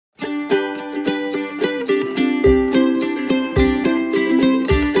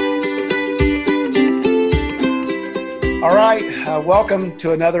All right, welcome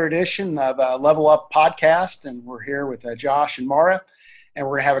to another edition of Level Up Podcast, and we're here with Josh and Mara, and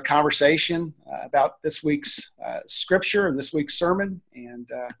we're going to have a conversation about this week's scripture and this week's sermon,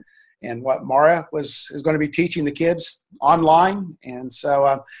 and what Mara is going to be teaching the kids online. And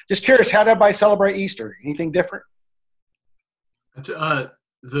so, just curious, how did everybody celebrate Easter? Anything different?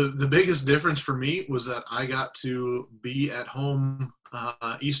 The biggest difference for me was that I got to be at home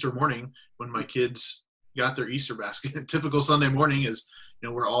Easter morning when my kids got their Easter basket. Typical Sunday morning is,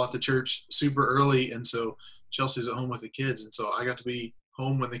 we're all at the church super early, and so Chelsea's at home with the kids, and so I got to be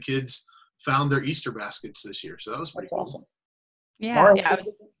home when the kids found their Easter baskets this year. So that was pretty cool. Awesome. Yeah,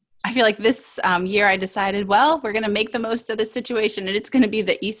 I feel like this year I decided, well, we're going to make the most of this situation, and it's going to be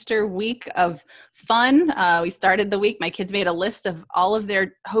the Easter week of fun. We started the week. My kids made a list of all of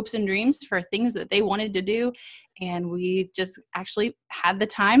their hopes and dreams for things that they wanted to do, and we just actually had the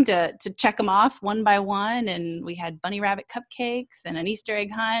time to check them off one by one, and we had bunny rabbit cupcakes and an Easter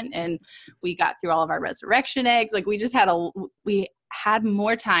egg hunt, and we got through all of our resurrection eggs. Like, we had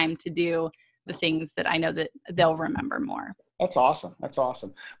more time to do the things that I know that they'll remember more. That's awesome. That's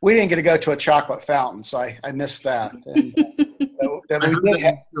awesome. We didn't get to go to a chocolate fountain, so I missed that. And, I heard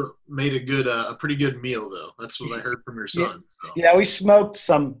that you made a pretty good meal, though. That's what I heard from your son. So. Yeah, we smoked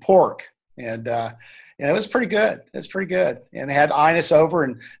some pork, and it was pretty good. It's pretty good. And had Ines over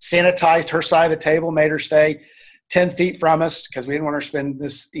and sanitized her side of the table, made her stay 10 feet from us because we didn't want her to spend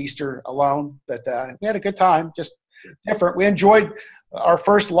this Easter alone. But we had a good time, just different. We enjoyed our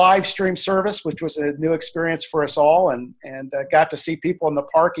first live stream service, which was a new experience for us all, and got to see people in the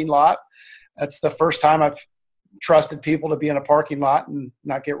parking lot. That's the first time I've trusted people to be in a parking lot and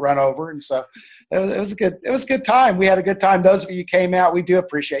not get run over. And so it was a good time. We had a good time. Those of you who came out, we do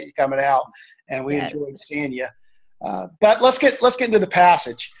appreciate you coming out, and we enjoyed seeing you. But let's get into the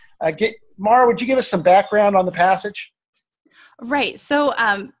passage. Mara, would you give us some background on the passage? Right. So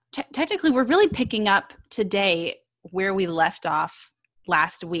technically, we're really picking up today where we left off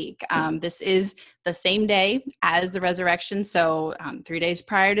last week. This is the same day as the resurrection. So 3 days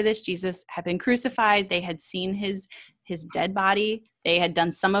prior to this, Jesus had been crucified. They had seen his dead body. They had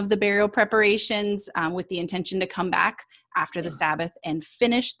done some of the burial preparations with the intention to come back after the Sabbath and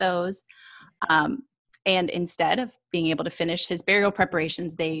finish those. And instead of being able to finish his burial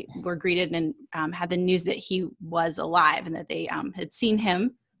preparations, they were greeted and had the news that he was alive and that they had seen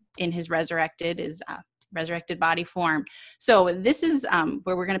him in his resurrected body form. So this is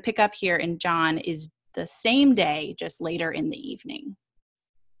where we're going to pick up here in John, is the same day, just later in the evening.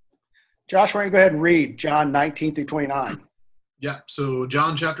 Josh, why don't you go ahead and read John 19 through 29? Yeah, so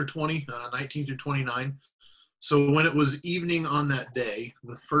John chapter 20, 19 through 29. So when it was evening on that day,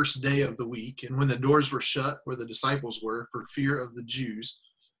 the first day of the week, and when the doors were shut where the disciples were for fear of the Jews,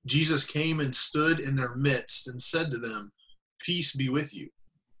 Jesus came and stood in their midst and said to them, "Peace be with you."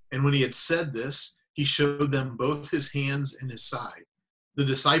 And when he had said this, he showed them both his hands and his side. The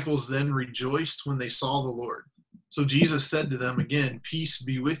disciples then rejoiced when they saw the Lord. So Jesus said to them again, "Peace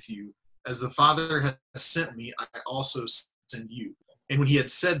be with you. As the Father has sent me, I also send you." And when he had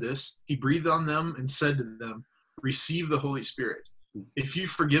said this, he breathed on them and said to them, "Receive the Holy Spirit. If you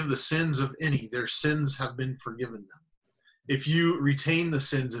forgive the sins of any, their sins have been forgiven them. If you retain the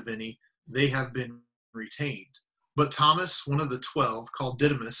sins of any, they have been retained." But Thomas, one of the 12, called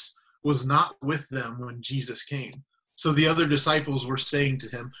Didymus, was not with them when Jesus came. So the other disciples were saying to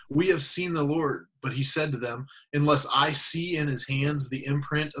him, "We have seen the Lord." But he said to them, "Unless I see in his hands the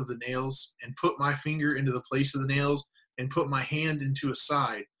imprint of the nails, and put my finger into the place of the nails, and put my hand into his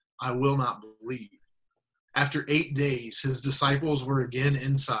side, I will not believe." After 8 days, his disciples were again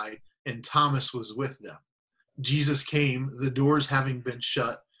inside, and Thomas was with them. Jesus came, the doors having been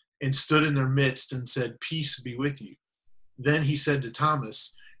shut, and stood in their midst and said, "Peace be with you." Then he said to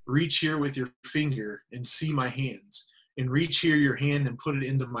Thomas, "Reach here with your finger and see my hands, and reach here your hand and put it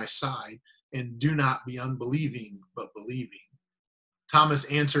into my side, and do not be unbelieving, but believing." Thomas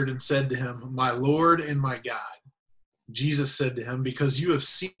answered and said to him, "My Lord and my God." Jesus said to him, "Because you have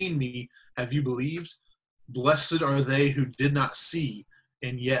seen me, have you believed? Blessed are they who did not see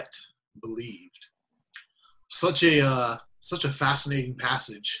and yet believed." Such a fascinating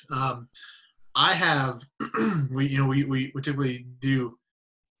passage. I have, we typically do.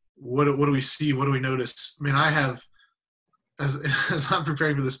 What do we see? What do we notice? I mean, I have, as I'm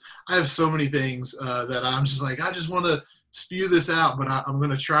preparing for this, I have so many things that I'm just like, I just want to spew this out, but I'm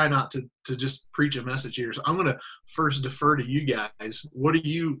going to try not to just preach a message here. So I'm going to first defer to you guys. What are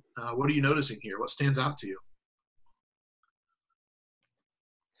you noticing here? What stands out to you?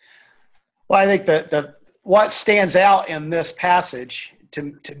 Well, I think that what stands out in this passage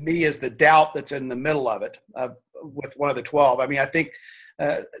to me is the doubt that's in the middle of it, of with one of the 12. I mean, I think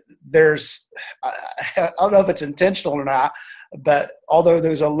there's, I don't know if it's intentional or not, but although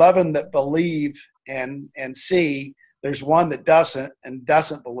there's 11 that believe and see, there's one that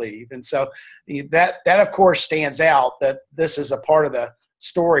doesn't believe. And so that of course stands out, that this is a part of the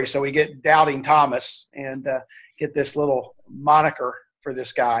story. So we get Doubting Thomas and get this little moniker for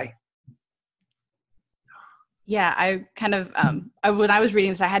this guy. Yeah, I kind of, when I was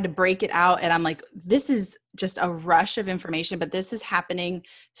reading this, I had to break it out, and I'm like, this is just a rush of information, but this is happening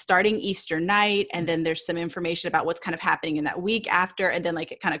starting Easter night. And then there's some information about what's kind of happening in that week after. And then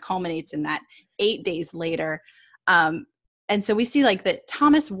like it kind of culminates in that 8 days later. And so we see like that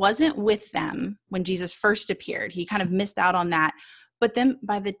Thomas wasn't with them when Jesus first appeared. He kind of missed out on that. But then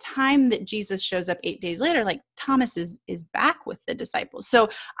by the time that Jesus shows up 8 days later, like Thomas is back with the disciples. So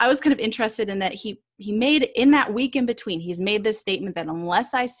I was kind of interested in that he made in that week in between, he's made this statement that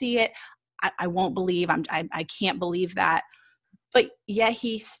unless I see it, I won't believe. I can't believe that. But yet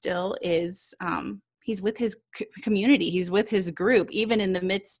he still is, he's with his community. He's with his group, even in the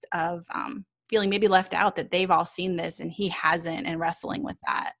midst of feeling maybe left out, that they've all seen this and he hasn't, and wrestling with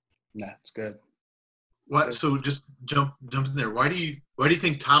that. Yeah, it's good. What? So just jump in there. Why do you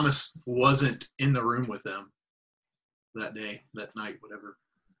think Thomas wasn't in the room with them that day, that night, whatever?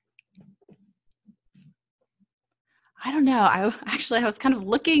 I don't know. I was kind of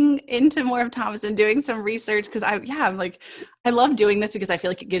looking into more of Thomas and doing some research, because I'm like, I love doing this because I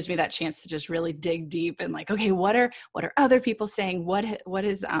feel like it gives me that chance to just really dig deep and like, okay, what are other people saying? What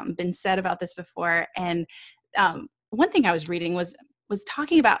has been said about this before? And one thing I was reading was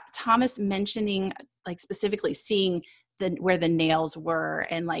talking about Thomas mentioning like specifically seeing where the nails were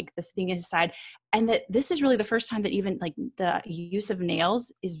and like the thing in his side, and that this is really the first time that even like the use of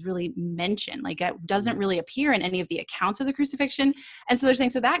nails is really mentioned. Like that doesn't really appear in any of the accounts of the crucifixion. And so they're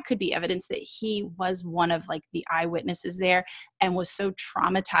saying, so that could be evidence that he was one of like the eyewitnesses there and was so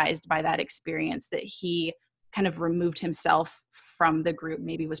traumatized by that experience that he kind of removed himself from the group,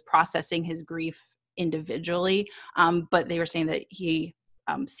 maybe was processing his grief individually. But they were saying that he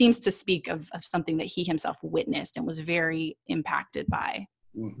seems to speak of something that he himself witnessed and was very impacted by.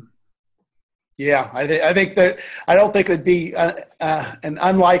 Mm-hmm. Yeah, I think that I don't think it would be an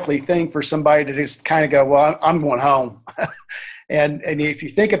unlikely thing for somebody to just kind of go, well, I'm going home. and if you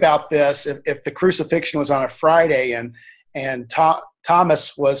think about this, if the crucifixion was on a Friday and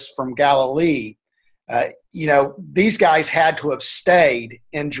Thomas was from Galilee, these guys had to have stayed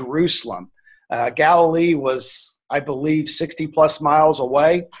in Jerusalem. Galilee was, I believe, 60 plus miles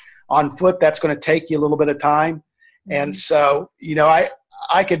away. On foot, that's going to take you a little bit of time. Mm-hmm. And so,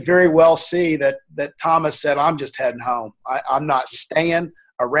 I could very well see that Thomas said, I'm just heading home. I'm not staying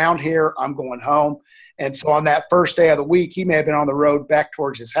around here. I'm going home. And so on that first day of the week, he may have been on the road back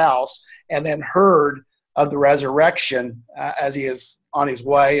towards his house and then heard of the resurrection as he is on his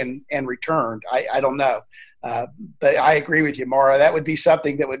way and returned. I don't know. But I agree with you, Mara. That would be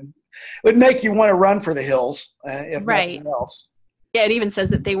something that would make you want to run for the hills, if nothing else. Yeah, it even says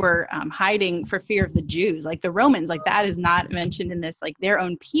that they were hiding for fear of the Jews, like the Romans. Like that is not mentioned in this. Like their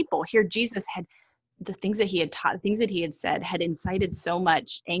own people. Here, Jesus had the things that he had taught, things that he had said, had incited so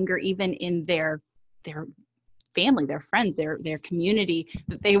much anger, even in their family, their friends, their community,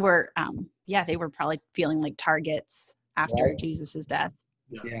 that they were, they were probably feeling like targets after Jesus's death.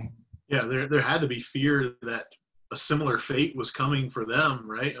 Yeah. There had to be fear that a similar fate was coming for them,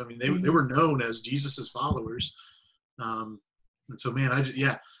 right? I mean, they were known as Jesus's followers. And so, man,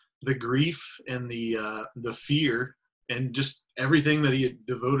 the grief and the fear and just everything that he had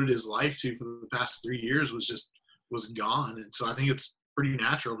devoted his life to for the past 3 years was gone. And so I think it's pretty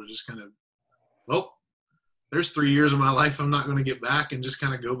natural to just kind of, well, there's 3 years of my life I'm not going to get back, and just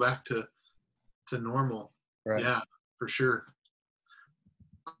kind of go back to normal. Right. Yeah, for sure.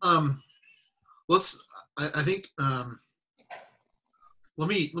 Let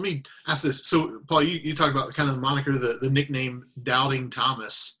me ask this. So, Paul, you talked about kind of the moniker, the nickname Doubting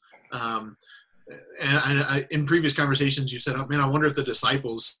Thomas. And I, in previous conversations, you said, oh, man, I wonder if the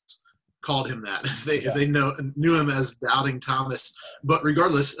disciples called him that, if they knew him as Doubting Thomas. But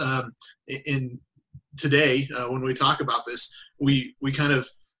regardless, in today, when we talk about this, we kind of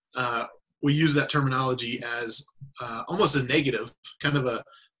we use that terminology as almost a negative, kind of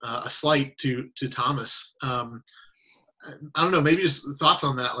a slight to Thomas. I don't know, maybe just thoughts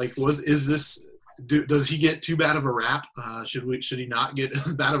on that. Like, does he get too bad of a rap? Should he not get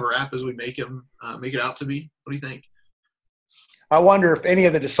as bad of a rap as we make him make it out to be? What do you think? I wonder if any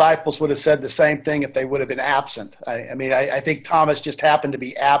of the disciples would have said the same thing if they would have been absent. I think Thomas just happened to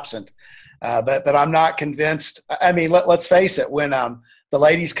be absent, but I'm not convinced. I mean, let's face it. When the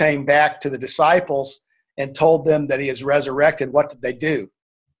ladies came back to the disciples and told them that he is resurrected, what did they do?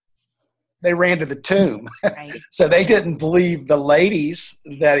 They ran to the tomb. Right. So they didn't believe the ladies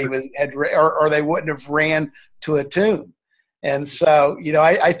that he or they wouldn't have ran to a tomb. And so,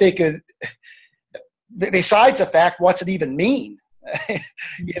 I think besides the fact, what's it even mean?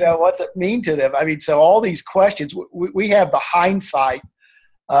 What's it mean to them? I mean, so all these questions, we have the hindsight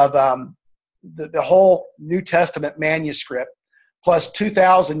of the whole New Testament manuscript, plus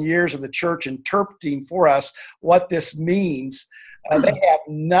 2,000 years of the church interpreting for us what this means. They have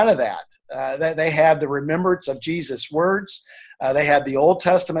none of that. They have the remembrance of Jesus' words. They have the Old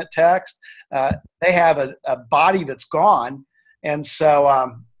Testament text. They have a body that's gone. And so,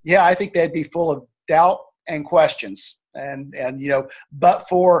 I think they'd be full of doubt and questions. And but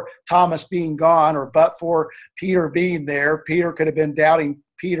for Thomas being gone, or but for Peter being there, Peter could have been doubting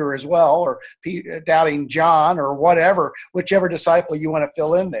Peter as well, or doubting John, or whatever, whichever disciple you want to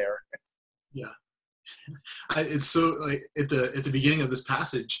fill in there. Yeah. It's so, like, at the beginning of this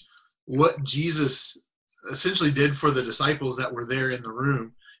passage, what Jesus essentially did for the disciples that were there in the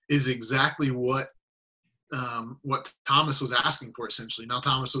room is exactly what Thomas was asking for, essentially. Now,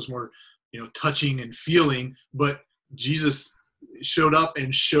 Thomas was more, touching and feeling, but Jesus showed up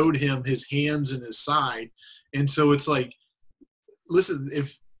and showed him his hands and his side. And so it's like, listen,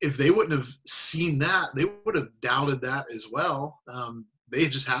 if they wouldn't have seen that, they would have doubted that as well. They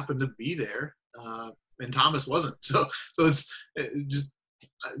just happened to be there, and Thomas wasn't. So it's just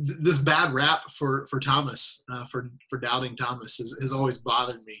this bad rap for Thomas, for doubting Thomas has always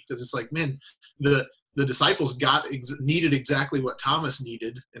bothered me, because it's like, man, the disciples needed exactly what Thomas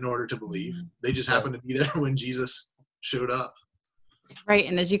needed in order to believe. They just happened to be there when Jesus showed up. Right.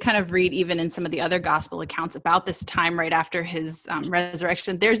 And as you kind of read even in some of the other gospel accounts about this time right after his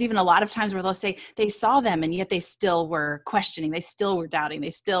resurrection, there's even a lot of times where they'll say they saw them and yet they still were questioning. They still were doubting. They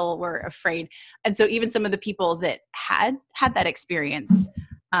still were afraid. And so even some of the people that had that experience,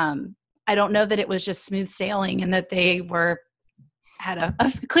 I don't know that it was just smooth sailing and that they had a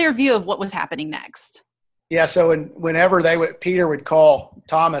clear view of what was happening next. Yeah. So whenever Peter would call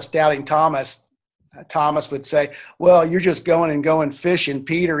Thomas doubting Thomas, Thomas would say, well, you're just going fishing,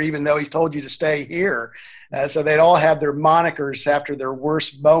 Peter, even though he's told you to stay here. So they'd all have their monikers after their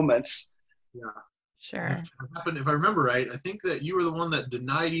worst moments. Yeah. Sure. If I remember right, I think that you were the one that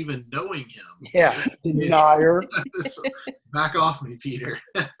denied even knowing him. Yeah. Denier. Back off me, Peter.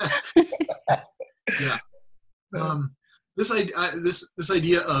 Yeah. This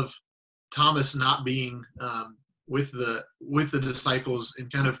idea of Thomas not being with the disciples, and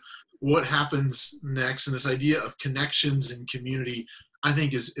kind of what happens next, and this idea of connections and community, I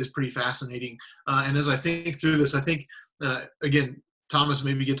think is pretty fascinating. And as I think through this, I think again, Thomas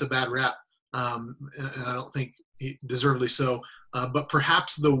maybe gets a bad rap, and I don't think deservedly so. But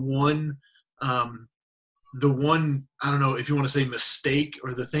perhaps the one I don't know if you want to say mistake,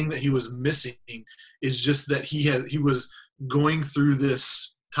 or the thing that he was missing, is just that he was going through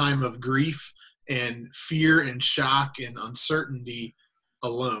this time of grief and fear and shock and uncertainty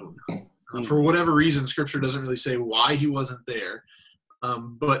alone. For whatever reason, Scripture doesn't really say why he wasn't there,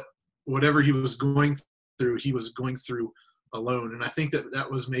 but whatever he was going through, he was going through alone. And I think that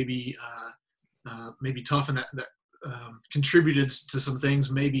was maybe tough, and that contributed to some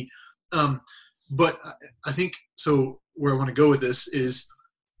things maybe. But I think, so where I want to go with this is,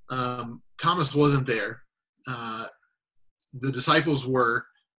 Thomas wasn't there. The disciples were.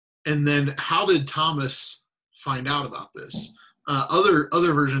 And then how did Thomas find out about this? Other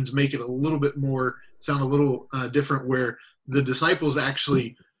versions make it sound a little different, where the disciples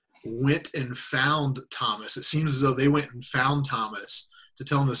actually went and found Thomas. It seems as though they went and found Thomas to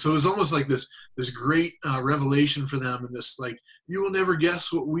tell him this. So it was almost like this great revelation for them, and this, like, you will never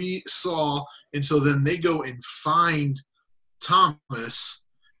guess what we saw. And so then they go and find Thomas,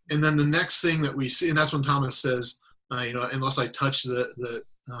 and then the next thing that we see, and that's when Thomas says, unless I touch the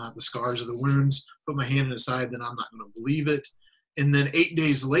scars of the wounds, put my hand in his side, then I'm not going to believe it. And then 8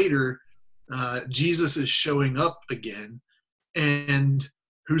 days later, Jesus is showing up again, and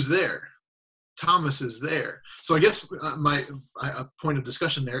who's there? Thomas is there. So I guess my point of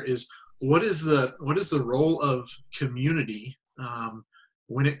discussion there is, what is the role of community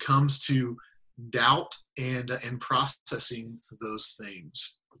when it comes to doubt and processing those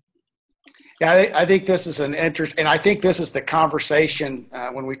things? Yeah, I think this is an interest, and I think this is the conversation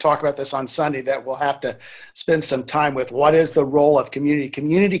when we talk about this on Sunday that we'll have to spend some time with. What is the role of community?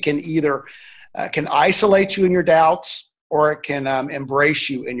 Community can either can isolate you in your doubts, or it can embrace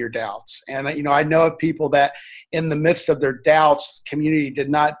you in your doubts. And I know of people that in the midst of their doubts, community did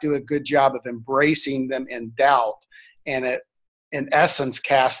not do a good job of embracing them in doubt, and it in essence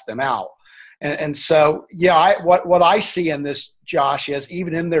cast them out. And so, yeah, what I see in this, Josh, is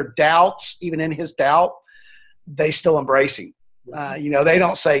even in their doubts, even in his doubt, they still embrace him. They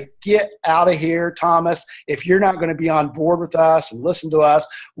don't say, get out of here, Thomas. If you're not going to be on board with us and listen to us,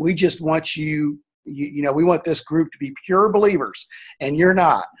 we just want we want this group to be pure believers, and you're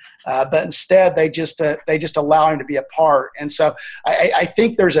not. But instead, they just allow him to be a part. And so I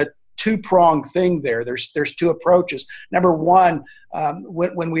think there's a two-pronged thing there. There's two approaches. Number one,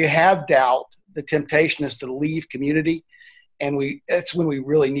 when we have doubt, the temptation is to leave community, and it's when we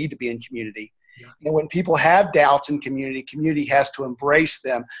really need to be in community. Yeah. And when people have doubts in community has to embrace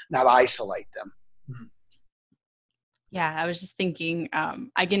them, not isolate them. Mm-hmm. Yeah, I was just thinking,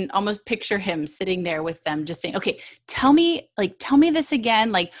 I can almost picture him sitting there with them just saying, okay, tell me this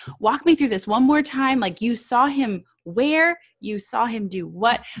again, like walk me through this one more time. Like, you saw him where, you saw him do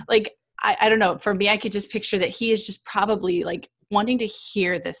what? Like, I don't know. For me, I could just picture that he is just probably like wanting to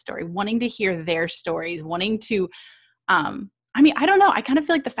hear this story, wanting to hear their stories, wanting to, I don't know. I kind of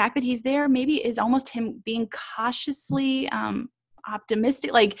feel like the fact that he's there maybe is almost him being cautiously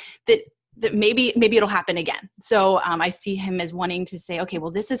optimistic, like that maybe it'll happen again. So I see him as wanting to say, okay,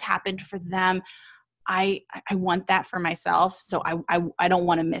 well, this has happened for them. I want that for myself. So I don't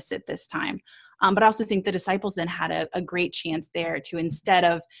want to miss it this time. But I also think the disciples then had a great chance there to, instead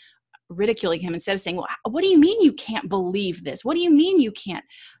of ridiculing him, instead of saying, well, what do you mean you can't believe this? What do you mean you can't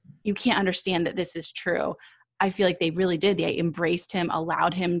understand that this is true? I feel like they really did. They embraced him,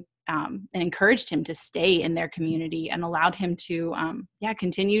 allowed him, and encouraged him to stay in their community, and allowed him to,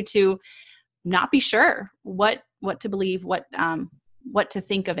 continue to not be sure what to believe, what to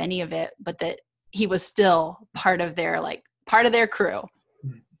think of any of it, but that he was still part of their crew.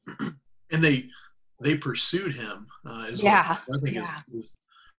 And they pursued him as well. I think is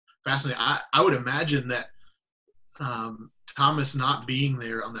fascinating. I would imagine that Thomas not being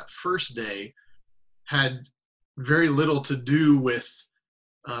there on that first day had very little to do with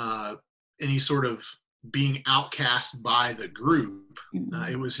any sort of being outcast by the group.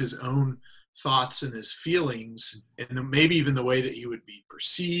 It was his own thoughts and his feelings, and maybe even the way that he would be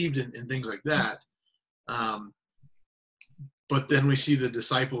perceived and things like that. But then we see the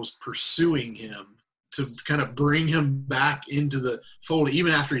disciples pursuing him to kind of bring him back into the fold,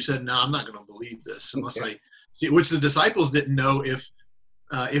 even after he said, no, I'm not going to believe this unless which the disciples didn't know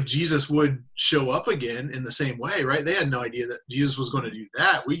if Jesus would show up again in the same way, right? They had no idea that Jesus was going to do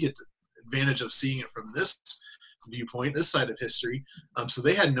that. We get the advantage of seeing it from this viewpoint, this side of history. So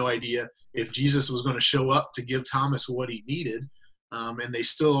they had no idea if Jesus was going to show up to give Thomas what he needed. And they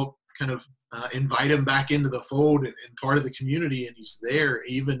still kind of invite him back into the fold and part of the community. And he's there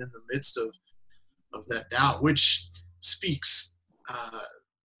even in the midst of that doubt, which speaks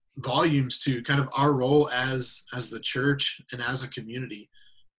volumes to kind of our role as the church and as a community,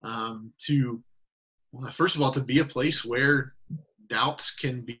 first of all, to be a place where doubts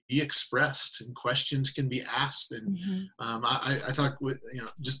can be expressed and questions can be asked. And I talk with,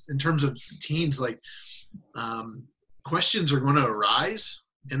 just in terms of teens, like questions are going to arise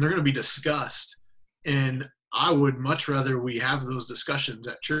and they're going to be discussed. And I would much rather we have those discussions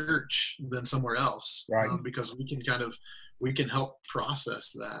at church than somewhere else, right? Because we can help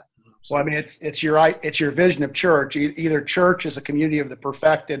process that. So, well, I mean, it's your vision of church. Either church is a community of the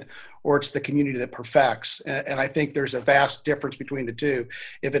perfected, or it's the community that perfects. And I think there's a vast difference between the two.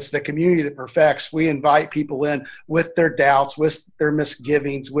 If it's the community that perfects, we invite people in with their doubts, with their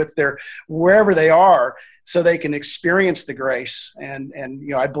misgivings, with their wherever they are, so they can experience the grace. And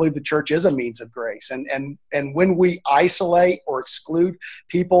I believe the church is a means of grace. And when we isolate or exclude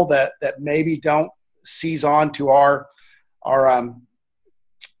people that maybe don't seize on to our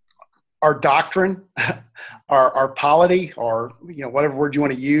doctrine, our polity, or whatever word you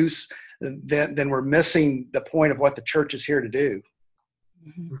want to use, then we're missing the point of what the church is here to do.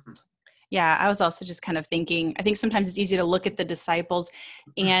 Mm-hmm. Yeah, I was also just kind of thinking, I think sometimes it's easy to look at the disciples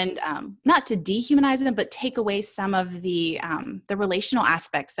and not to dehumanize them, but take away some of the relational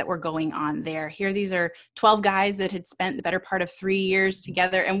aspects that were going on there. Here, these are 12 guys that had spent the better part of 3 years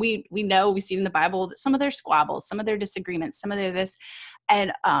together. And we know, we see in the Bible that some of their squabbles, some of their disagreements, some of their this.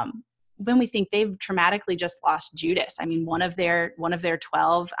 And when we think they've traumatically just lost Judas, I mean, one of their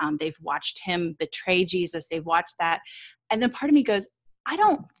 12, they've watched him betray Jesus. They've watched that. And then part of me goes, I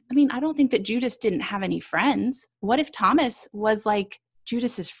don't think that Judas didn't have any friends. What if Thomas was like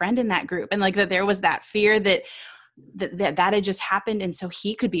Judas's friend in that group, and like that there was that fear that had just happened, and so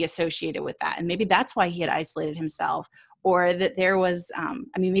he could be associated with that, and maybe that's why he had isolated himself. or that there was,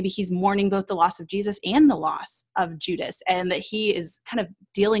 maybe he's mourning both the loss of Jesus and the loss of Judas, and that he is kind of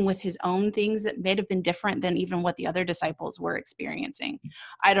dealing with his own things that may have been different than even what the other disciples were experiencing.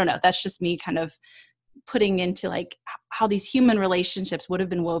 I don't know. That's just me kind of putting into like how these human relationships would have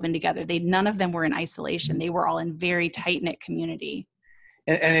been woven together. None of them were in isolation. They were all in very tight-knit community.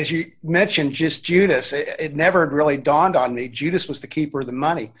 And as you mentioned, just Judas, it never really dawned on me. Judas was the keeper of the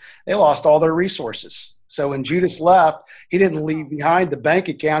money. They lost all their resources. So when Judas left, he didn't leave behind the bank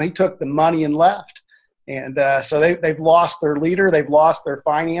account. He took the money and left. And so they've lost their leader. They've lost their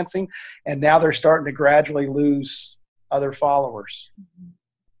financing. And now they're starting to gradually lose other followers.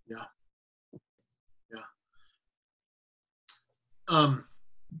 Yeah. Yeah.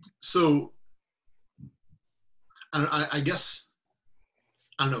 So I guess,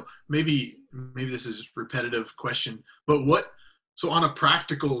 I don't know, maybe this is a repetitive question, but so on a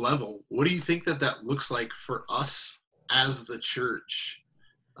practical level, what do you think that looks like for us as the church,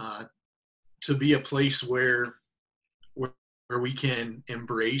 to be a place where we can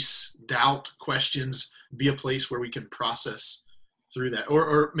embrace doubt, questions, be a place where we can process through that?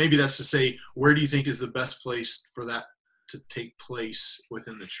 Or maybe that's to say, where do you think is the best place for that to take place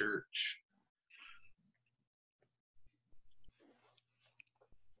within the church?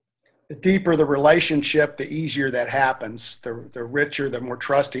 The deeper the relationship, the easier that happens. The richer, the more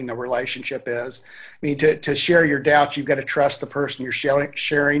trusting the relationship is. I mean, to share your doubts, you've got to trust the person you're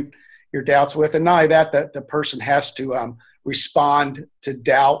sharing your doubts with. And not only that, the person has to respond to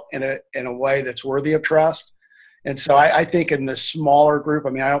doubt in a way that's worthy of trust. And so I think in the smaller group, I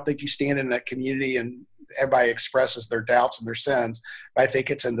mean, I don't think you stand in a community and everybody expresses their doubts and their sins. But I think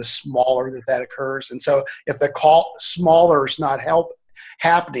it's in the smaller that occurs. And so if the smaller is not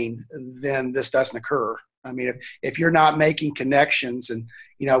happening, then this doesn't occur. I mean, if you're not making connections, and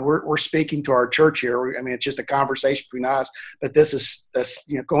we're speaking to our church here. I mean, it's just a conversation between us, but this is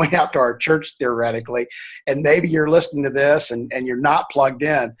going out to our church theoretically, and maybe you're listening to this and you're not plugged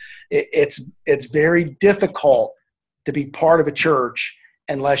in. It's very difficult to be part of a church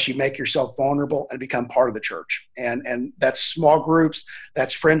unless you make yourself vulnerable and become part of the church. And that's small groups,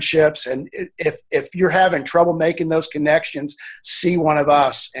 that's friendships. And if you're having trouble making those connections, see one of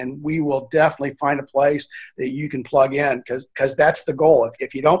us, and we will definitely find a place that you can plug in, because that's the goal.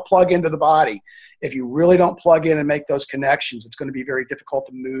 If you don't plug into the body, if you really don't plug in and make those connections, it's going to be very difficult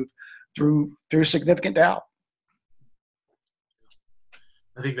to move through significant doubt.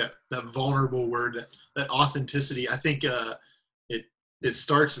 I think that vulnerable word, that authenticity, I think it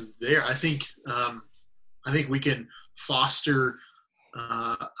starts there. I think we can foster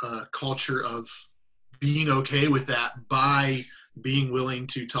a culture of being okay with that by being willing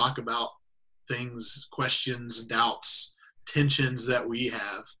to talk about things, questions, doubts, tensions that we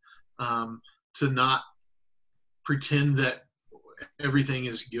have, to not pretend that everything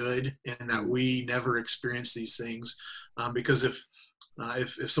is good and that we never experience these things, because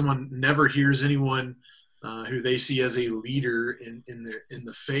if someone never hears anyone who they see as a leader in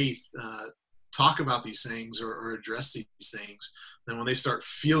the faith talk about these things or address these things, then when they start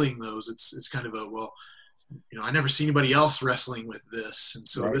feeling those, it's kind of I never see anybody else wrestling with this, and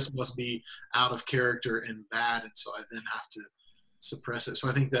so this must be out of character and bad, and so I then have to suppress it. So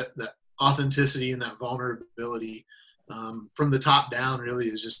I think that authenticity and that vulnerability from the top down really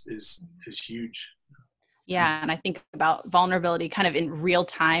is huge. Yeah. And I think about vulnerability kind of in real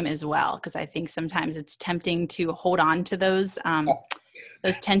time as well, because I think sometimes it's tempting to hold on to those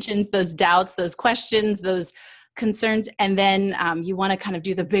tensions, those doubts, those questions, those concerns. And then you want to kind of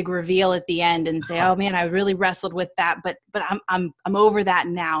do the big reveal at the end and say, oh man, I really wrestled with that, but I'm over that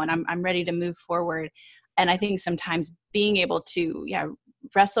now, and I'm ready to move forward. And I think sometimes being able to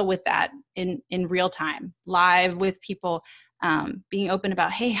wrestle with that in real time, live with people, being open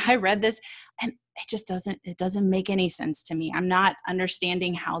about, hey, I read this and it doesn't make any sense to me. I'm not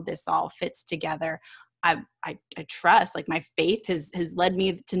understanding how this all fits together. I trust, like my faith has led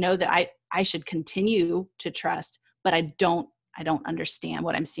me to know that I should continue to trust, but I don't understand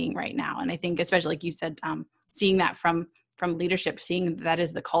what I'm seeing right now. And I think, especially like you said, seeing that from leadership, seeing that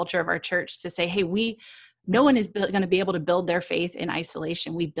is the culture of our church, to say, hey, no one is going to be able to build their faith in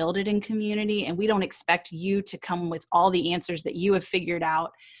isolation. We build it in community, and we don't expect you to come with all the answers that you have figured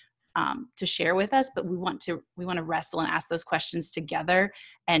out to share with us, but we want to wrestle and ask those questions together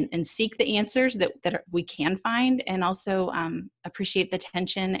and seek the answers that we can find, and also appreciate the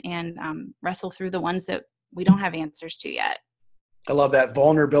tension and wrestle through the ones that we don't have answers to yet. I love that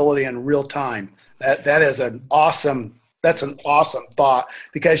vulnerability in real time. That is an awesome thought,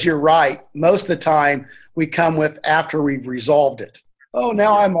 because you're right. Most of the time we come with after we've resolved it. Oh,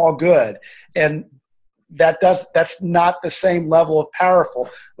 now I'm all good. And that's not the same level of powerful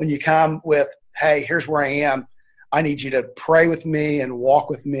when you come with, hey, here's where I am. I need you to pray with me and walk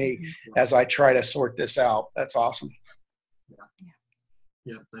with me as I try to sort this out. That's awesome.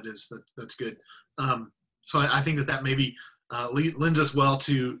 Yeah, that's good. So I think that maybe lends us well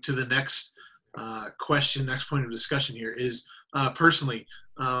to the next question, next point of discussion here is personally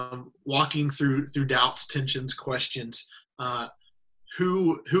walking through doubts, tensions, questions.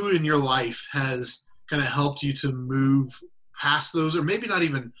 Who in your life has kind of helped you to move past those, or maybe not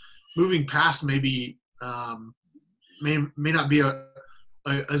even moving past, maybe may not be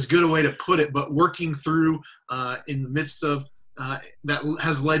as good a way to put it, but working through in the midst of that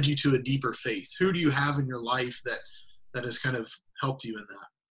has led you to a deeper faith? Who do you have in your life that has kind of helped you in that?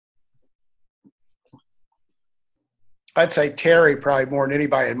 I'd say Terry probably more than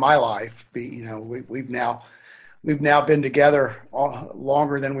anybody in my life. We've now been together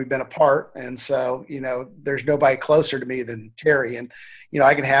longer than we've been apart, and so there's nobody closer to me than Terry. And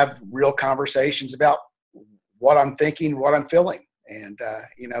I can have real conversations about what I'm thinking, what I'm feeling, and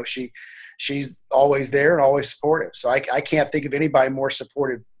she's always there and always supportive. So I can't think of anybody more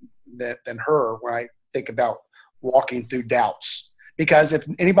supportive than her when I think about walking through doubts. Because if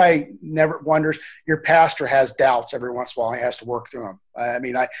anybody never wonders, your pastor has doubts every once in a while. He has to work through them. I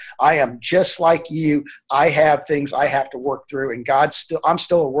mean, I am just like you. I have things I have to work through, and I'm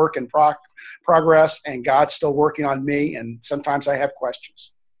still a work in progress, and God's still working on me. And sometimes I have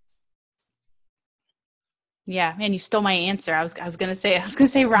questions. Yeah, man, you stole my answer. I was gonna say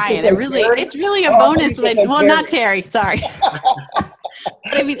Ryan. It's really a bonus when not Terry. Sorry.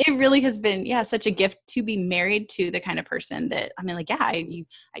 But I mean, it really has been, such a gift to be married to the kind of person that,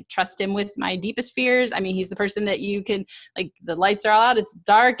 I trust him with my deepest fears. I mean, he's the person that you can, the lights are all out, it's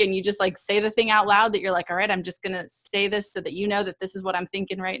dark, and you just say the thing out loud that you're like, all right, I'm just going to say this so that you know that this is what I'm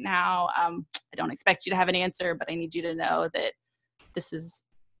thinking right now. I don't expect you to have an answer, but I need you to know that this is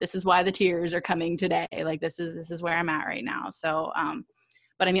why the tears are coming today. This is where I'm at right now. So,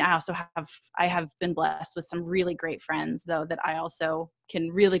 but I mean, I have been blessed with some really great friends, though, that I also can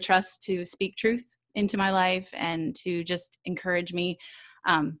really trust to speak truth into my life and to just encourage me,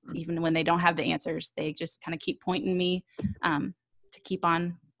 even when they don't have the answers. They just kind of keep pointing me to keep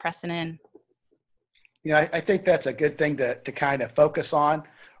on pressing in. I think that's a good thing to kind of focus on.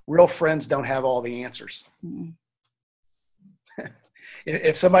 Real friends don't have all the answers. Mm-hmm.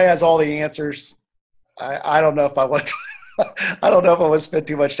 If somebody has all the answers, I don't know if I want to. I don't know if I want to spend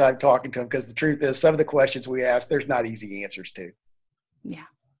too much time talking to them, because the truth is, some of the questions we ask, there's not easy answers to. Yeah,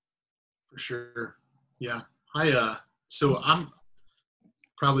 for sure. Yeah, so I'm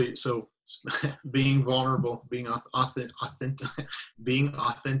probably being vulnerable, being authentic.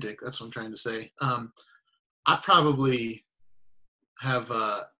 That's what I'm trying to say. I probably have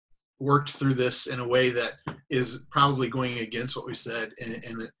worked through this in a way that is probably going against what we said,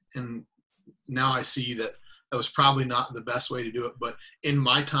 and now I see that was probably not the best way to do it. But in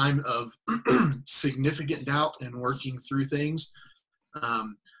my time of significant doubt and working through things,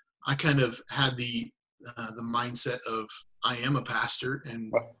 I kind of had the mindset of, I am a pastor,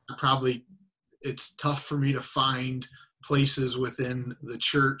 and it's tough for me to find places within the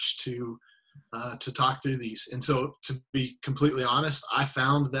church to talk through these. And so, to be completely honest, I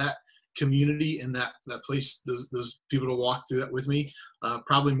found that community and that place, those people to walk through that with me,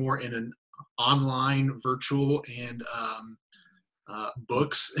 probably more in an online, virtual, and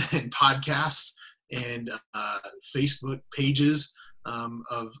books and podcasts and Facebook pages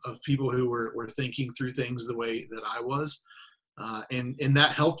of people who were thinking through things the way that I was, and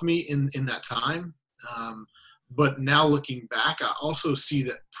that helped me in that time. But now looking back, I also see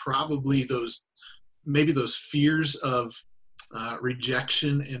that probably those fears of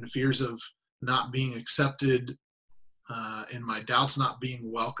rejection and fears of not being accepted and my doubts not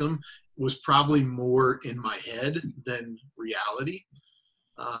being welcome was probably more in my head than reality.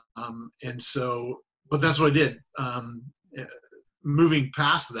 And so, but that's what I did. Moving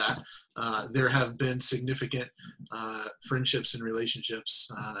past that, there have been significant friendships and relationships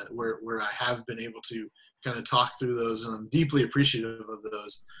where I have been able to kind of talk through those, and I'm deeply appreciative of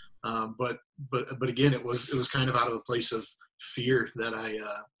those. But again, it was kind of out of a place of fear that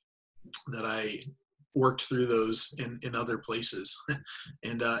I worked through those in other places.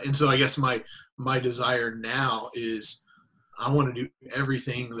 And so I guess my desire now is I want to do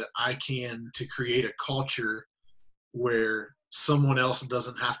everything that I can to create a culture where someone else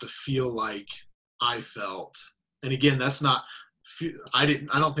doesn't have to feel like I felt. And again, that's not, I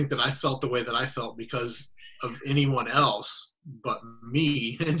don't think that I felt the way that I felt because of anyone else but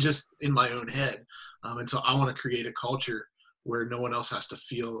me, and just in my own head. And so I want to create a culture where no one else has to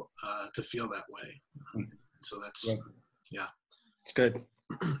feel that way. So that's, yeah. It's good.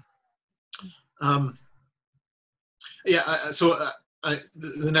 The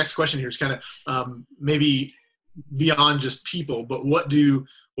next question here is kind of maybe beyond just people, but what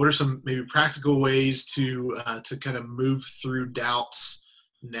are some maybe practical ways to kind of move through doubts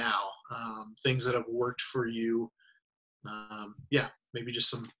now? Things that have worked for you. Maybe just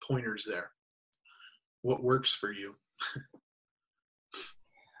some pointers there. What works for you?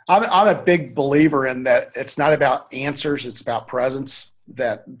 I'm a big believer in that it's not about answers, it's about presence.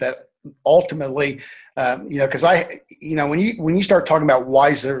 That ultimately, because when you start talking about why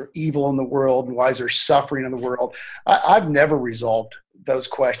is there evil in the world and why is there suffering in the world, I've never resolved those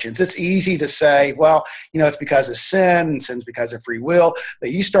questions. It's easy to say, well, it's because of sin, and sin's because of free will, but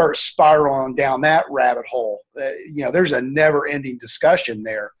you start spiraling down that rabbit hole. There's a never-ending discussion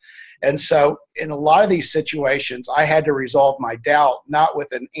there. And so in a lot of these situations, I had to resolve my doubt, not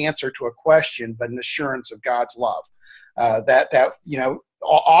with an answer to a question, but an assurance of God's love.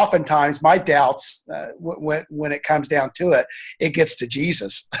 Oftentimes my doubts, when it comes down to it, it gets to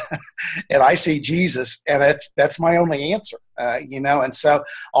Jesus, and I see Jesus, and that's my only answer. And so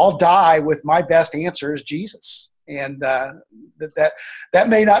I'll die with my best answer is Jesus. And that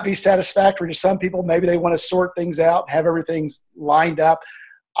may not be satisfactory to some people. Maybe they want to sort things out, have everything's lined up.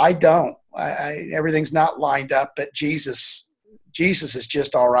 I don't. Everything's not lined up, but Jesus is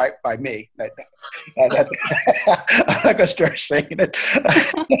just all right by me. I'm not going to start saying it,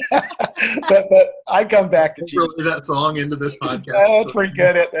 but I come back to Jesus. Throw that song into this podcast. That's pretty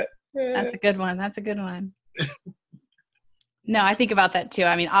good, isn't it? That's a good one. No, I think about that too.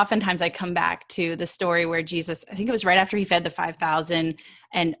 I mean, oftentimes I come back to the story where Jesus, I think it was right after he fed the 5,000,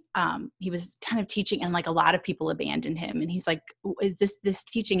 and he was kind of teaching, and like a lot of people abandoned him. And he's like, "Is this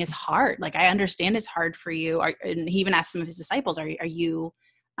teaching is hard? Like, I understand it's hard for you." And he even asked some of his disciples, "Are you?"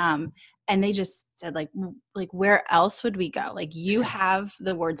 And they just said, like, where else would we go? Like, you have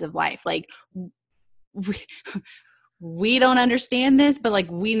the words of life. Like, we don't understand this, but like,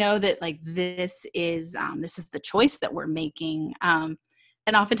 we know that like this is the choice that we're making. And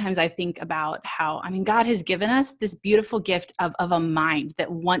oftentimes I think about how, God has given us this beautiful gift of a mind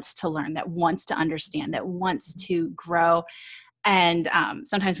that wants to learn, that wants to understand, that wants to grow. And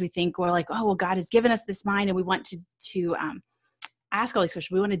sometimes we think we're like, oh, well, God has given us this mind and we want to ask all these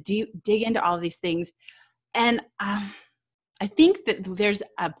questions. We want to dig into all of these things. And I think that there's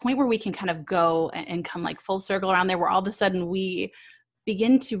a point where we can kind of go and come like full circle around there, where all of a sudden we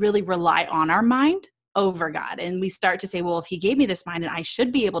begin to really rely on our mind over God. And we start to say, well, if he gave me this mind, and I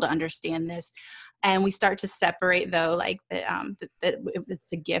should be able to understand this. And we start to separate, though, like that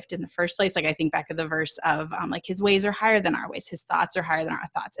it's a gift in the first place. Like I think back of the verse of like his ways are higher than our ways. His thoughts are higher than our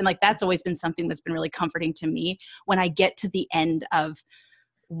thoughts. And like, that's always been something that's been really comforting to me when I get to the end of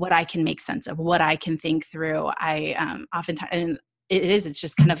what I can make sense of, what I can think through. I oftentimes, and it's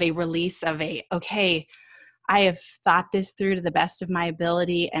just kind of a release of okay, I have thought this through to the best of my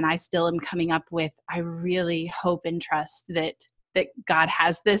ability, and I still am coming up with, I really hope and trust that God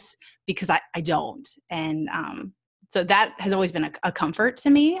has this, because I don't. And so that has always been a comfort to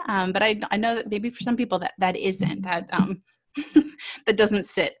me. But I know that maybe for some people that isn't, that doesn't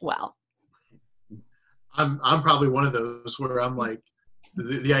sit well. I'm probably one of those where I'm like,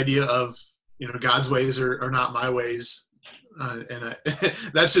 the idea of, God's ways are not my ways. And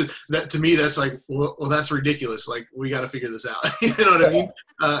that's just, that to me, that's like, well, that's ridiculous. Like, we got to figure this out. You know what I mean?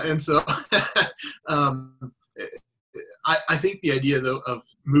 And so I think the idea, though, of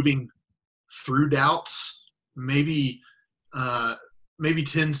moving through doubts maybe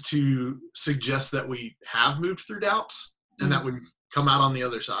tends to suggest that we have moved through doubts and that we've come out on the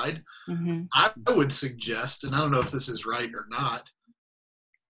other side. Mm-hmm. I would suggest, and I don't know if this is right or not,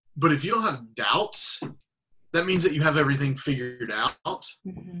 but if you don't have doubts, that means that you have everything figured out.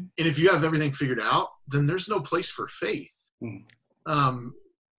 Mm-hmm. And if you have everything figured out, then there's no place for faith. Mm-hmm.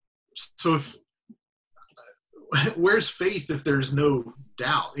 So where's faith if there's no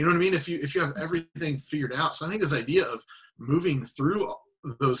doubt? You know what I mean? If you have everything figured out. So I think this idea of moving through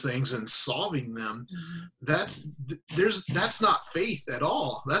those things and solving them, mm-hmm. that's not faith at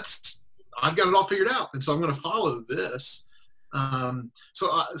all. That's, I've got it all figured out, and so I'm going to follow this. But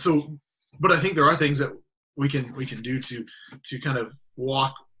I think there are things that we can do to kind of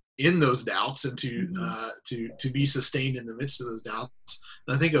walk in those doubts and to be sustained in the midst of those doubts.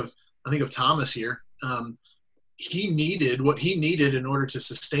 And I think of Thomas here. He needed what he needed in order to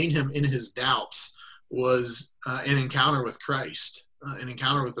sustain him in his doubts was an encounter with Christ. an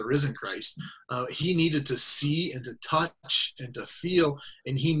encounter with the risen Christ. He needed to see and to touch and to feel,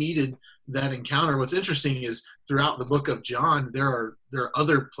 and he needed that encounter. What's interesting is throughout the book of John, there are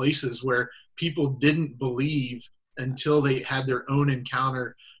other places where people didn't believe until they had their own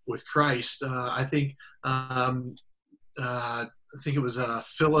encounter with Christ. I think it was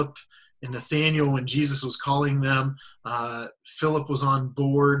Philip and Nathaniel when Jesus was calling them. Philip was on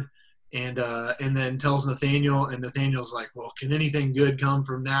board and then tells Nathaniel, and Nathaniel's like, well, can anything good come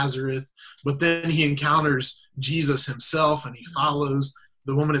from Nazareth? But then he encounters Jesus himself, and he follows.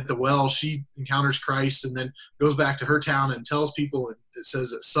 The woman at the well, she encounters Christ and then goes back to her town and tells people, and it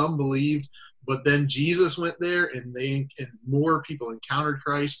says that some believed, but then Jesus went there and more people encountered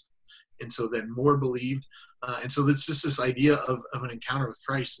Christ, and so then more believed. And so it's just this idea of an encounter with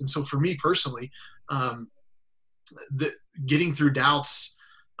Christ. And so for me personally, getting through doubts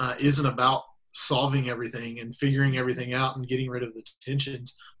isn't about solving everything and figuring everything out and getting rid of the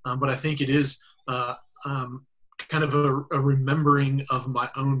tensions, but I think it is kind of a remembering of my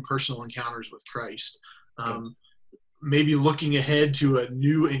own personal encounters with Christ. Maybe looking ahead to a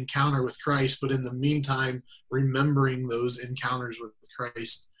new encounter with Christ, but in the meantime, remembering those encounters with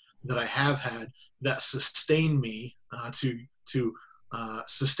Christ that I have had that sustain me to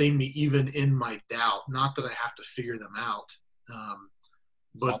sustain me even in my doubt. Not that I have to figure them out,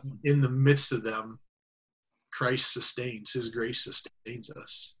 but in the midst of them, Christ sustains. His grace sustains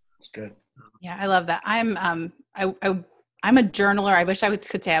us. Good. Yeah, I love that. I'm a journaler. I wish I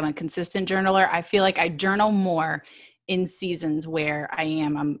could say I'm a consistent journaler. I feel like I journal more in seasons where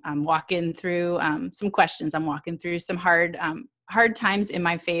I'm walking through some questions. I'm walking through some hard times in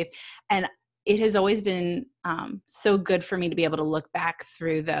my faith, and it has always been so good for me to be able to look back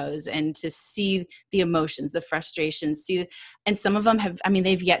through those and to see the emotions, the frustrations, and some of them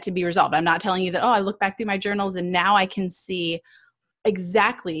they've yet to be resolved. I'm not telling you that, I look back through my journals and now I can see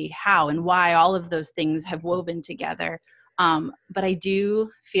exactly how and why all of those things have woven together. But I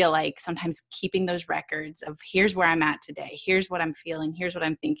do feel like sometimes keeping those records of here's where I'm at today, here's what I'm feeling, here's what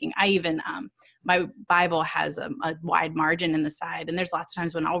I'm thinking. I even, my Bible has a wide margin in the side, and there's lots of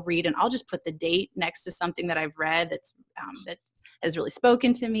times when I'll read and I'll just put the date next to something that I've read that has really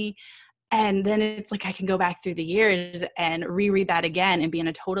spoken to me. And then it's like I can go back through the years and reread that again and be in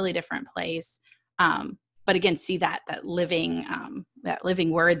a totally different place. But again, see that living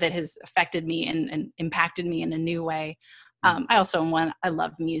word that has affected me and impacted me in a new way. I also I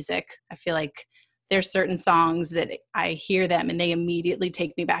love music. I feel like there's certain songs that I hear them and they immediately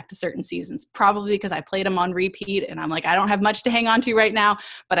take me back to certain seasons, probably because I played them on repeat and I'm like, I don't have much to hang on to right now,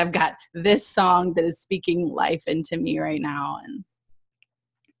 but I've got this song that is speaking life into me right now. And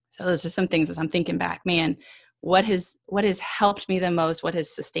so those are some things as I'm thinking back, man, what has helped me the most, what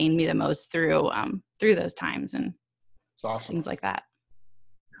has sustained me the most through those times and awesome. Things like that.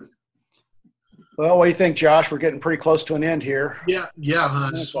 Well, what do you think, Josh? We're getting pretty close to an end here. Yeah. I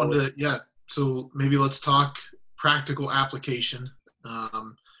just wanted to, so maybe let's talk practical application.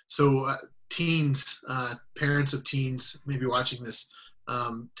 Teens, parents of teens, maybe watching this,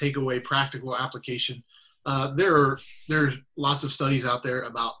 take away practical application. There's lots of studies out there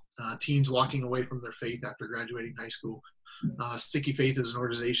about teens walking away from their faith after graduating high school. Sticky Faith is an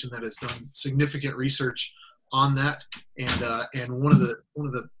organization that has done significant research on that, and one of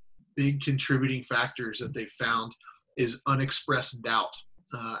the big contributing factors that they found is unexpressed doubt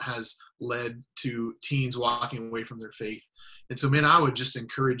has led to teens walking away from their faith. And so, man, I would just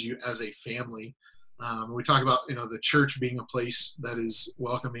encourage you as a family. We talk about the church being a place that is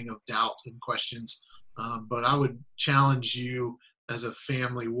welcoming of doubt and questions, but I would challenge you as a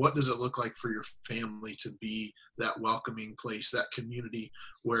family. What does it look like for your family to be that welcoming place, that community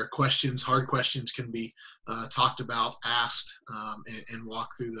where hard questions can be talked about, asked, and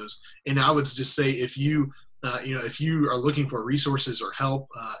walk through those? And I would just say, if you are looking for resources or help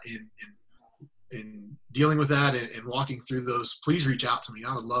in dealing with that and walking through those, please reach out to me.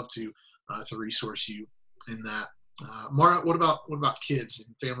 I would love to resource you in that. Mara, what about kids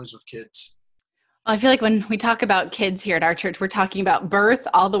and families with kids? I feel like when we talk about kids here at our church, we're talking about birth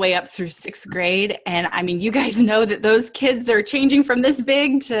all the way up through 6th grade. And I mean, you guys know that those kids are changing from this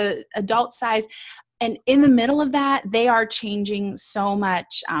big to adult size. And in the middle of that, they are changing so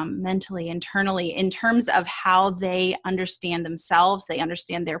much mentally, internally, in terms of how they understand themselves. They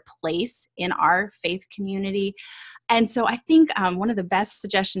understand their place in our faith community. And so I think one of the best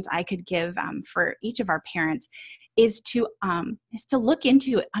suggestions I could give for each of our parents is to look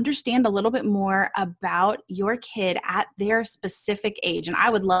into, understand a little bit more about your kid at their specific age. And I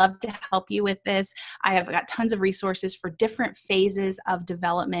would love to help you with this. I have got tons of resources for different phases of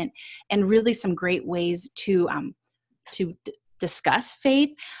development and really some great ways to discuss faith,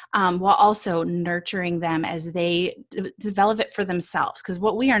 while also nurturing them as they develop it for themselves. Because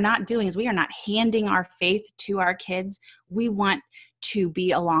what we are not doing is we are not handing our faith to our kids. We want to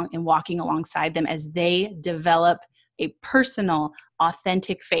be along and walking alongside them as they develop a personal,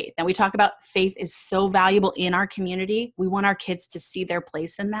 authentic faith. And we talk about faith is so valuable in our community. We want our kids to see their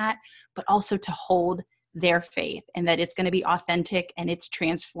place in that, but also to hold their faith, and that it's going to be authentic and it's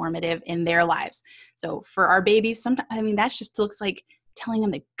transformative in their lives. So for our babies, sometimes, that just looks like telling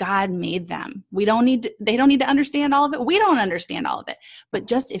them that God made them. They don't need to understand all of it. We don't understand all of it, but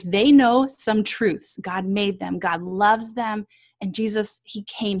just if they know some truths, God made them, God loves them, and Jesus, he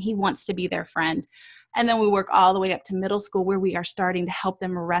came, he wants to be their friend. And then we work all the way up to middle school, where we are starting to help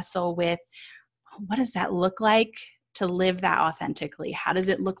them wrestle with, what does that look like to live that authentically? How does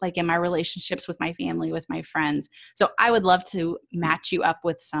it look like in my relationships with my family, with my friends? So I would love to match you up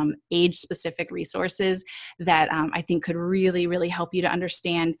with some age-specific resources that I think could really, really help you to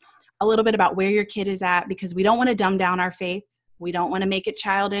understand a little bit about where your kid is at, because we don't want to dumb down our faith. We don't want to make it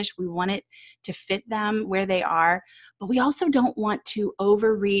childish. We want it to fit them where they are, but we also don't want to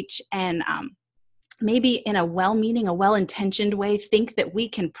overreach and maybe in a well-meaning, a well-intentioned way, think that we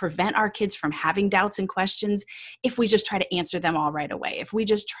can prevent our kids from having doubts and questions if we just try to answer them all right away. If we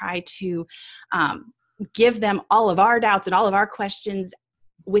just try to give them all of our doubts and all of our questions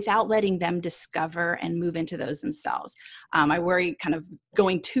without letting them discover and move into those themselves. I worry kind of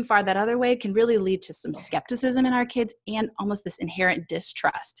going too far that other way can really lead to some skepticism in our kids and almost this inherent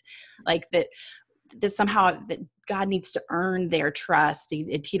distrust, like that somehow that God needs to earn their trust.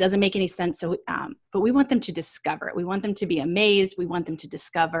 He doesn't make any sense. So, but we want them to discover it. We want them to be amazed. We want them to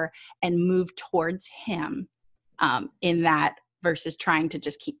discover and move towards him in that, versus trying to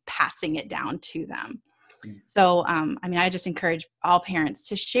just keep passing it down to them. So, I just encourage all parents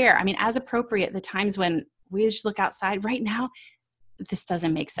to share, as appropriate, the times when we just look outside right now, this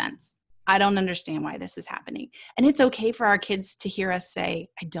doesn't make sense. I don't understand why this is happening. And it's okay for our kids to hear us say,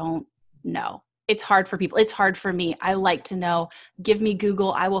 I don't know. It's hard for people. It's hard for me. I like to know. Give me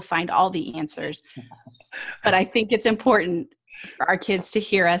Google. I will find all the answers. But I think it's important for our kids to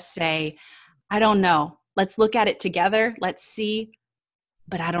hear us say, I don't know. Let's look at it together. Let's see.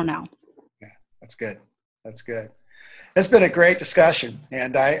 But I don't know. Yeah, that's good. That's good. It's been a great discussion.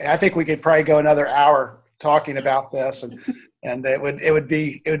 And I think we could probably go another hour talking about this, and it would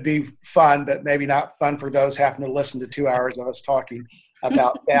be fun, but maybe not fun for those having to listen to 2 hours of us talking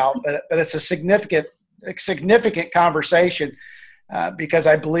about doubt, but it's a significant conversation because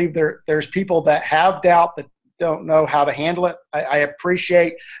I believe there's people that have doubt that don't know how to handle it. I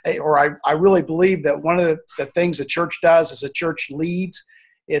appreciate, or I really believe that one of the things the church does is the church leads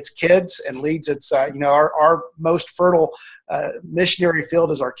its kids and leads its, our most fertile missionary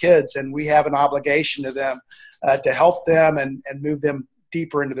field is our kids, and we have an obligation to them to help them and move them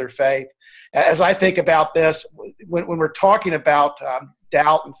deeper into their faith. As I think about this, when we're talking about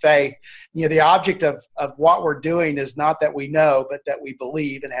doubt and faith, the object of what we're doing is not that we know, but that we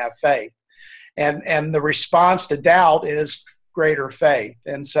believe and have faith. And the response to doubt is greater faith.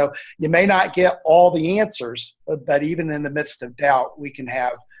 And so you may not get all the answers, but even in the midst of doubt, we can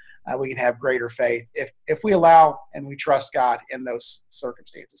have greater faith if we allow and we trust God in those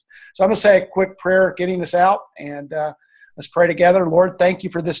circumstances. So I'm going to say a quick prayer getting us out, and let's pray together. Lord, thank you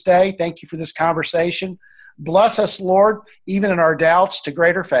for this day. Thank you for this conversation. Bless us, Lord, even in our doubts, to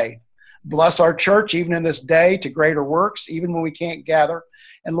greater faith. Bless our church even in this day to greater works, even when we can't gather.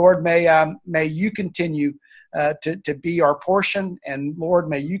 And Lord, may you continue to be our portion. And Lord,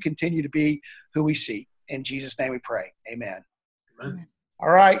 may you continue to be who we see. In Jesus' name we pray. Amen. Amen. All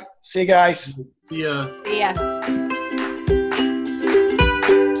right. See you guys. See ya. See ya.